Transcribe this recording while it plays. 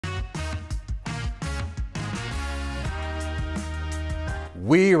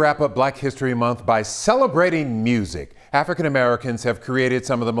We wrap up Black History Month by celebrating music. African Americans have created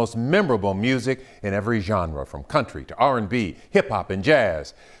some of the most memorable music in every genre, from country to R&B, hip hop, and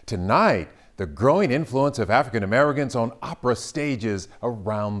jazz. Tonight, the growing influence of African Americans on opera stages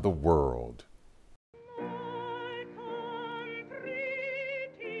around the world.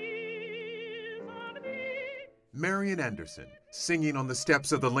 Marian Anderson, singing on the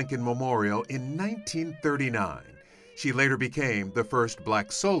steps of the Lincoln Memorial in 1939. She later became the first black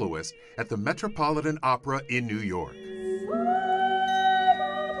soloist at the Metropolitan Opera in New York.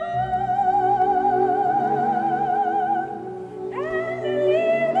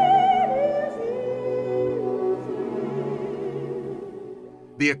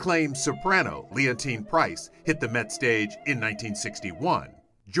 The acclaimed soprano Leontine Price hit the Met stage in 1961.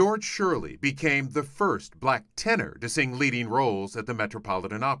 George Shirley became the first black tenor to sing leading roles at the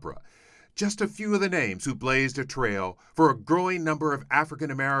Metropolitan Opera. Just a few of the names who blazed a trail for a growing number of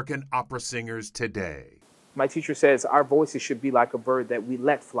African-American opera singers today. My teacher says our voices should be like a bird that we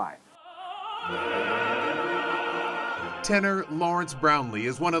let fly. Tenor Lawrence Brownlee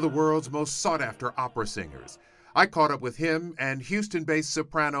is one of the world's most sought-after opera singers. I caught up with him and Houston-based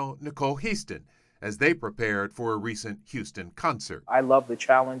soprano Nicole Houston as they prepared for a recent Houston concert. I love the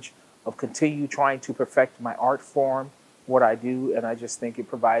challenge of continue trying to perfect my art form, what I do, and I just think it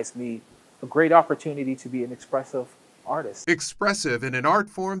provides me a great opportunity to be an expressive artist. Expressive in an art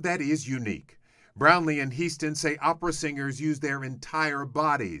form that is unique. Brownlee and Houston say opera singers use their entire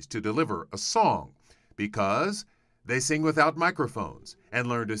bodies to deliver a song because they sing without microphones and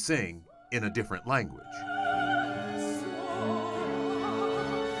learn to sing in a different language.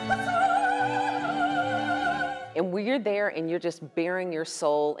 And when you're there and you're just bearing your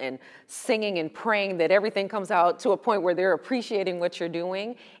soul and singing and praying that everything comes out to a point where they're appreciating what you're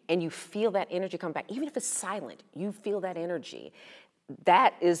doing, and you feel that energy come back, even if it's silent, you feel that energy.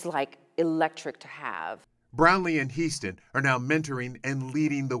 That is like electric to have. Brownlee and Houston are now mentoring and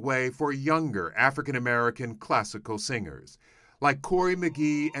leading the way for younger African-American classical singers, like Corey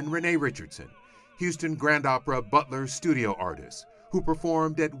McGee and Renee Richardson, Houston Grand Opera Butler studio artists, who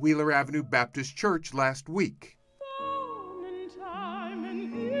performed at Wheeler Avenue Baptist Church last week.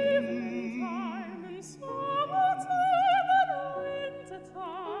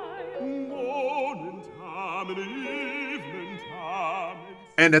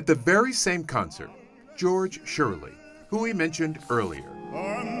 And at the very same concert, George Shirley, who we mentioned earlier.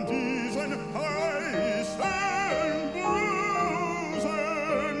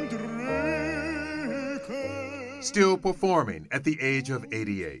 Still performing at the age of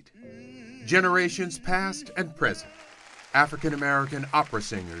 88. Generations past and present, African-American opera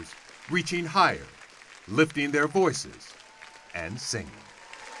singers reaching higher, lifting their voices, and singing.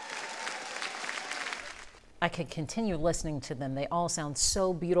 I could continue listening to them. They all sound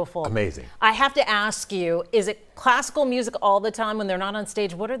so beautiful. Amazing. I have to ask you, is it classical music all the time when they're not on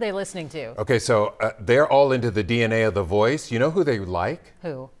stage? What are they listening to? Okay, so they're all into the DNA of the voice. You know who they like?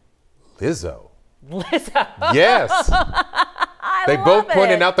 Who? Lizzo. Lizzo. Yes. They both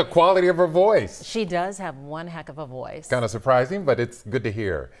pointed out the quality of her voice. She does have one heck of a voice. Kind of surprising, but it's good to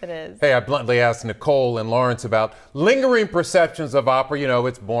hear. It is. Hey, I bluntly asked Nicole and Lawrence about lingering perceptions of opera. You know,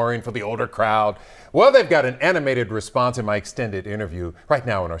 it's boring for the older crowd. Well, they've got an animated response in my extended interview right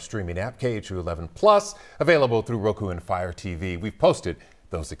now in our streaming app, KHOU 11 Plus, available through Roku and Fire TV. We've posted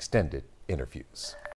those extended interviews.